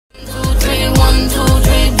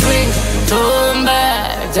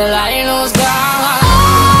till I lose God.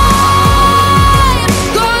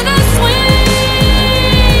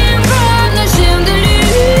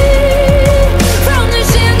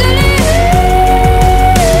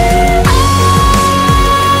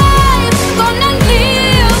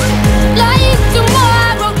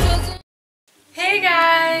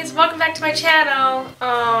 Welcome back to my channel.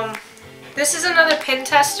 This is another pin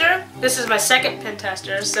tester. This is my second pin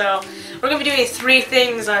tester, so we're going to be doing 3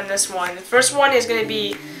 things on this one. The first one is going to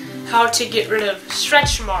be how to get rid of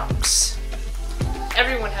stretch marks.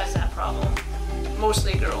 Everyone has that problem,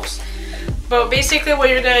 mostly girls. But basically what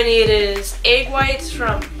you're going to need is egg whites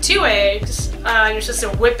from 2 eggs. You're supposed to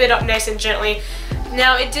whip it up nice and gently.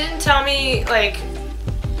 Now it didn't tell me like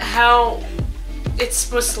how it's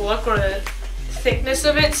supposed to look or the thickness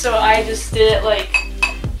of it, so I just did it like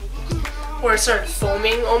where it started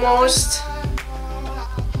foaming almost.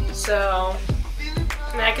 So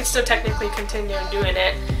I mean, I can still technically continue doing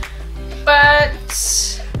it, but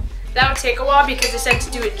that would take a while because they said to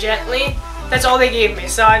do it gently. That's all they gave me,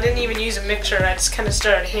 so I didn't even use a mixer. I just kind of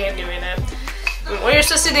started hand doing it. And what you're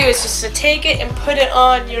supposed to do is just to take it and put it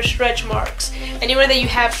on your stretch marks, anywhere that you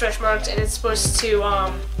have stretch marks, and it's supposed to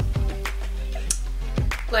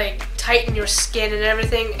like tighten your skin and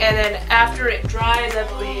everything. And then after it dries, I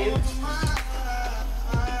believe,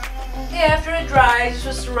 yeah, after it dries,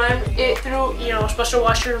 you're supposed to run it through, you know, supposed to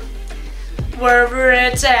wash your wherever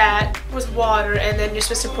it's at with water, and then you're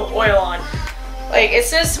supposed to put oil on. Like it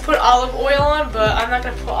says to put olive oil on, but I'm not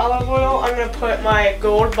gonna put olive oil. I'm gonna put my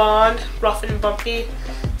Gold Bond Rough and Bumpy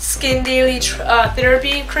Skin Daily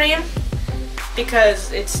Therapy Cream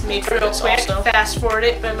because it's made for real quick. Fast forward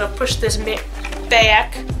it, but I'm gonna push this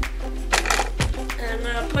back. I'm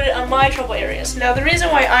going to put it on my trouble areas. Now the reason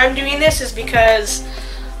why I'm doing this is because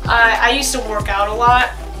I used to work out a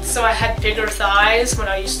lot, so I had bigger thighs when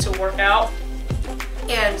I used to work out,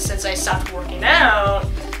 and since I stopped working out,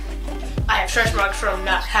 I have stretch marks from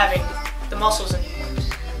not having the muscles anymore.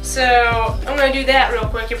 So I'm going to do that real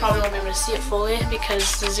quick. You probably won't be able to see it fully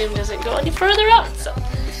because the zoom doesn't go any further out. So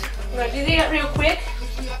I'm going to do that real quick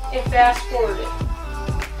and fast forward it.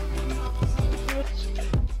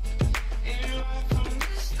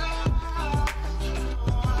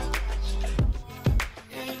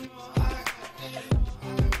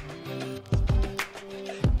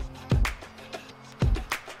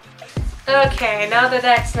 Okay, now that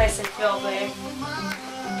that's nice and filled in,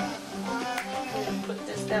 I'm gonna put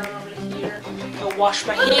this down over here. I'll wash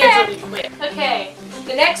my hands really quick. Okay,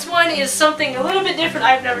 the next one is something a little bit different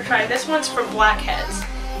I've never tried. This one's for blackheads.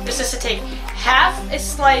 This is to take half a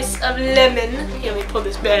slice of lemon. Here, let me pull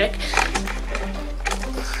this back.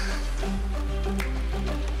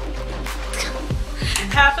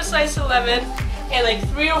 Half a slice of lemon and like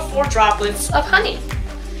 3 or 4 droplets of honey.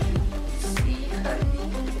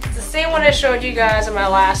 Same one I showed you guys in my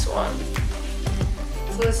last one.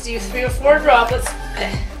 So let's do 3 or 4 droplets. 1,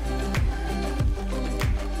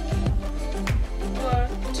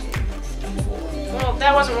 2, 4. Well,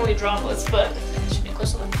 that wasn't really droplets, but it should be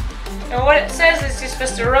close enough. And what it says is you're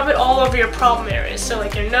supposed to rub it all over your problem areas. So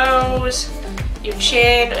like your nose, your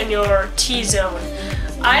chin, and your T-zone.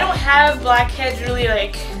 I don't have blackheads really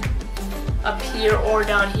like up here or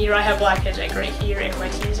down here. I have blackheads like right here in my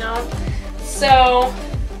T-zone. So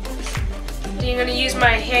I'm going to use my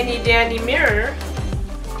handy dandy mirror.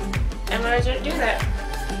 I'm going to do that.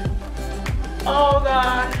 Oh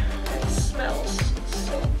god, it smells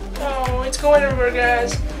so. Oh, it's going everywhere,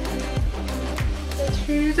 guys.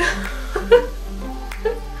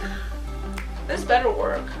 This better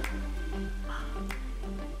work.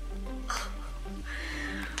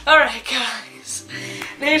 Alright, guys.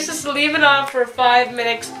 Now you're supposed to leave it on for 5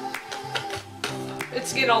 minutes.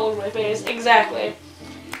 It's getting all over my face. Exactly.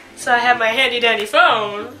 So I have my handy dandy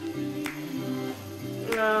phone.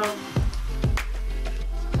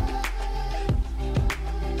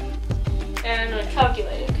 And I'm going to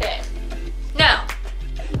calculate. Okay. Now,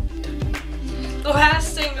 the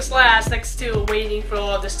last thing that's last, next to waiting for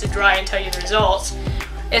all of this to dry and tell you the results,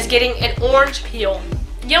 is getting an orange peel.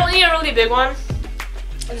 You don't need a really big one.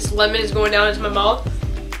 This lemon is going down into my mouth.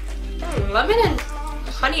 Lemon and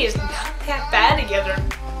honey is not that bad together.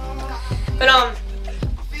 But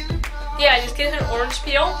yeah, just get an orange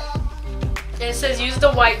peel, and it says use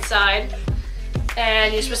the white side,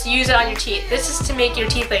 and you're supposed to use it on your teeth. This is to make your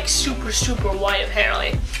teeth like super white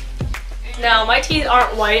apparently. Now my teeth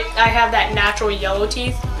aren't white, I have that natural yellow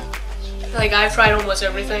teeth. Like I've tried almost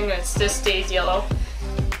everything and it just stays yellow.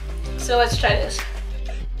 So let's try this.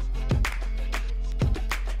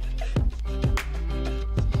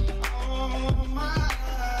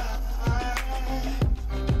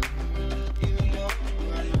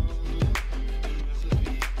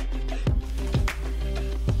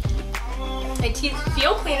 My teeth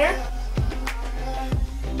feel cleaner.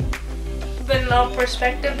 But in all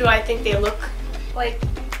perspective, do I think they look like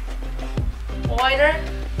whiter?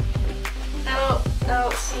 I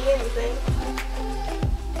don't see anything.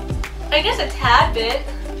 I guess a tad bit.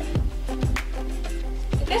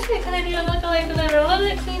 I guess they kind of do look like they're a little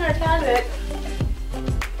bit cleaner a tad bit.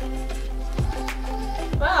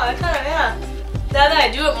 Wow, I kind of, yeah. Now that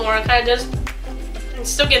I do it more, I kind of just, I'm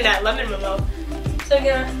still getting that lemon memo. So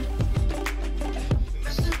yeah.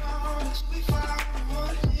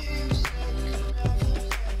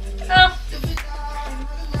 Oh.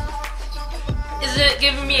 Is it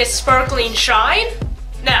giving me a sparkling shine?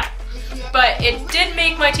 No. But it did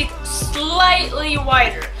make my teeth slightly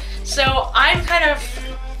whiter. So I'm kind of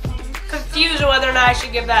confused whether or not I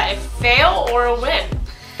should give that a fail or a win.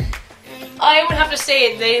 I would have to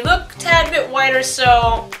say they look a tad bit whiter,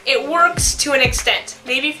 so it works to an extent.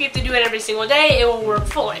 Maybe if you have to do it every single day, it will work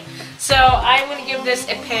fully. So I'm going to give this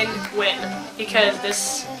a pin win because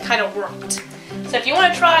this kind of worked. So if you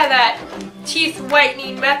want to try that teeth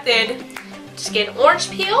whitening method, just get an orange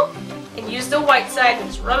peel and use the white side and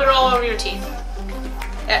just rub it all over your teeth.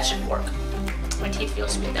 That should work. My teeth feel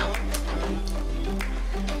smooth now.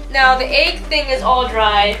 Now the egg thing is all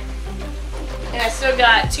dry. And I still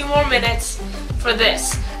got 2 more minutes for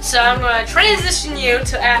this. So I'm going to transition you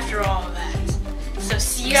to after all of that. So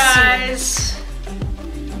see you guys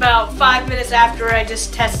about 5 minutes after I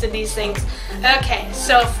just tested these things. Okay,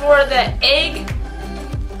 so for the egg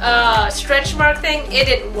stretch mark thing, it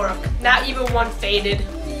didn't work. Not even one faded.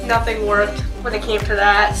 Nothing worked when it came to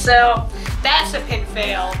that. So that's a pin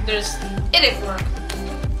fail. It didn't work.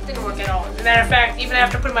 It didn't work at all. As a matter of fact, even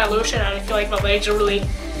after putting my lotion on, I feel like my legs are really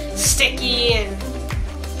sticky and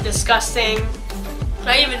disgusting.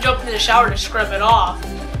 I even jumped in the shower to scrub it off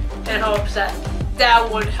in hopes that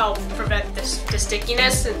that would help prevent the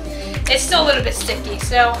stickiness, and it's still a little bit sticky,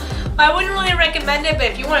 so I wouldn't really recommend it. But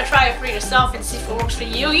if you want to try it for yourself and see if it works for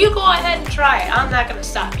you, you go ahead and try it. I'm not going to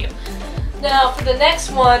stop you. Now for the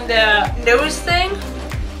next one, the nose thing,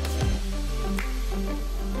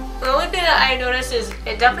 the only thing that I noticed is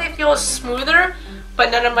it definitely feels smoother, but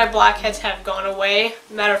none of my blackheads have gone away.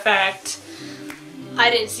 Matter of fact, I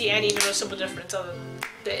didn't see any noticeable difference other than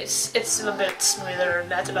this. It's a bit smoother, and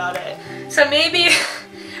that's about it. So maybe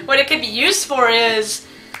what it could be used for is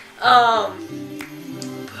putting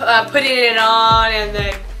it on, and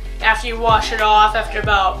then after you wash it off, after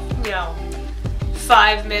about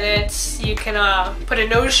 5 minutes, you can put a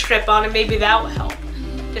nose strip on, and maybe that will help.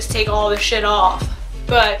 Just take all the shit off.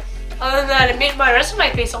 But other than that, it made my rest of my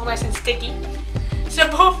face all nice and sticky. So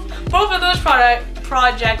both of those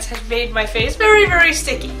projects have made my face very, very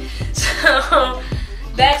sticky. So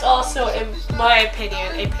that's also, in my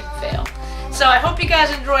opinion, a pin fail. So I hope you guys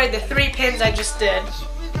enjoyed the 3 pins I just did.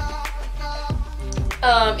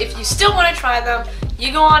 If you still want to try them,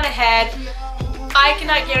 you go on ahead. I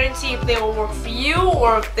cannot guarantee if they will work for you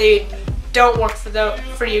or if they don't work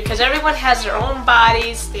for you, because everyone has their own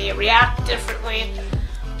bodies, they react differently.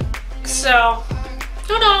 So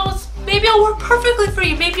who knows? Maybe it'll work perfectly for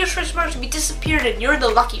you. Maybe your stretch marks will be disappeared and you're the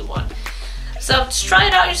lucky one. So just try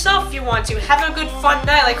it out yourself if you want to. Have a good fun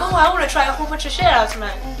night. Like, oh, I want to try a whole bunch of shit out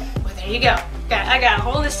tonight. Well, there you go. I got a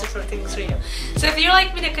whole list of things for you. So if you'd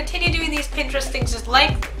like me to continue doing these Pinterest things, just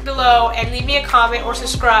like below and leave me a comment or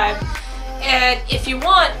subscribe. And if you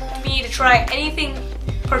want me to try anything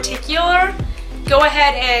particular, go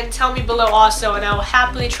ahead and tell me below also, and I will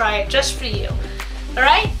happily try it just for you.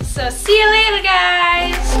 Alright, so see you later,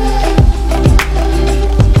 guys!